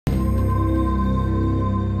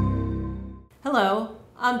Hello,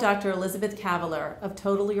 I'm Dr. Elizabeth Kavaler of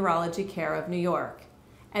Total Urology Care of New York,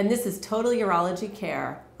 and this is Total Urology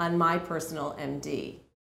Care on My Personal MD.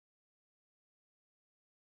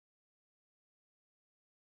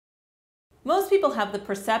 Most people have the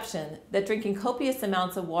perception that drinking copious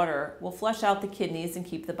amounts of water will flush out the kidneys and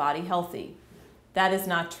keep the body healthy. That is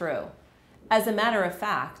not true. As a matter of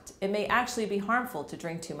fact, it may actually be harmful to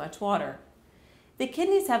drink too much water. The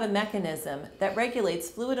kidneys have a mechanism that regulates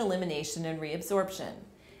fluid elimination and reabsorption.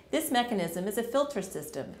 This mechanism is a filter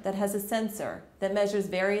system that has a sensor that measures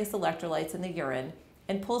various electrolytes in the urine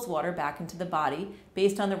and pulls water back into the body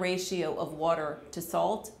based on the ratio of water to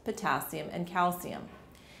salt, potassium, and calcium.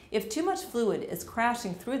 If too much fluid is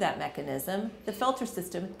crashing through that mechanism, the filter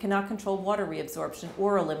system cannot control water reabsorption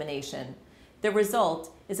or elimination. The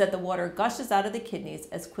result is that the water gushes out of the kidneys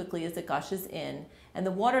as quickly as it gushes in, and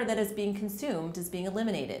the water that is being consumed is being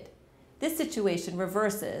eliminated. This situation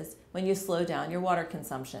reverses when you slow down your water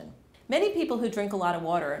consumption. Many people who drink a lot of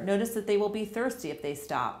water notice that they will be thirsty if they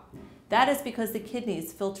stop. That is because the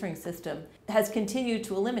kidneys' filtering system has continued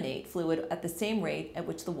to eliminate fluid at the same rate at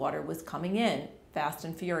which the water was coming in, fast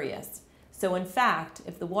and furious. So in fact,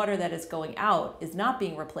 if the water that is going out is not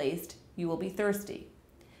being replaced, you will be thirsty.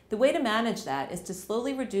 The way to manage that is to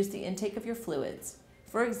slowly reduce the intake of your fluids.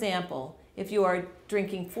 For example, if you are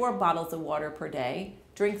drinking 4 bottles of water per day,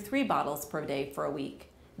 drink 3 bottles per day for a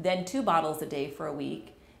week, then 2 bottles a day for a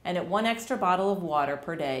week, and at 1 extra bottle of water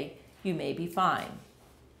per day, you may be fine.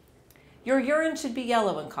 Your urine should be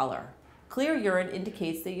yellow in color. Clear urine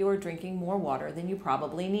indicates that you are drinking more water than you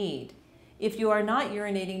probably need. If you are not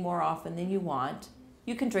urinating more often than you want,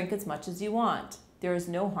 you can drink as much as you want. There is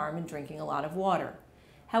no harm in drinking a lot of water.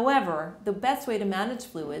 However, the best way to manage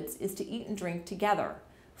fluids is to eat and drink together.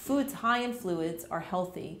 Foods high in fluids are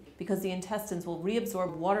healthy because the intestines will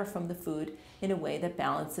reabsorb water from the food in a way that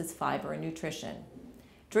balances fiber and nutrition.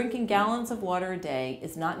 Drinking gallons of water a day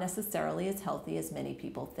is not necessarily as healthy as many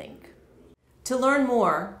people think. To learn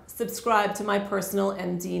more, subscribe to My Personal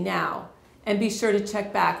MD now, and be sure to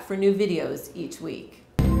check back for new videos each week.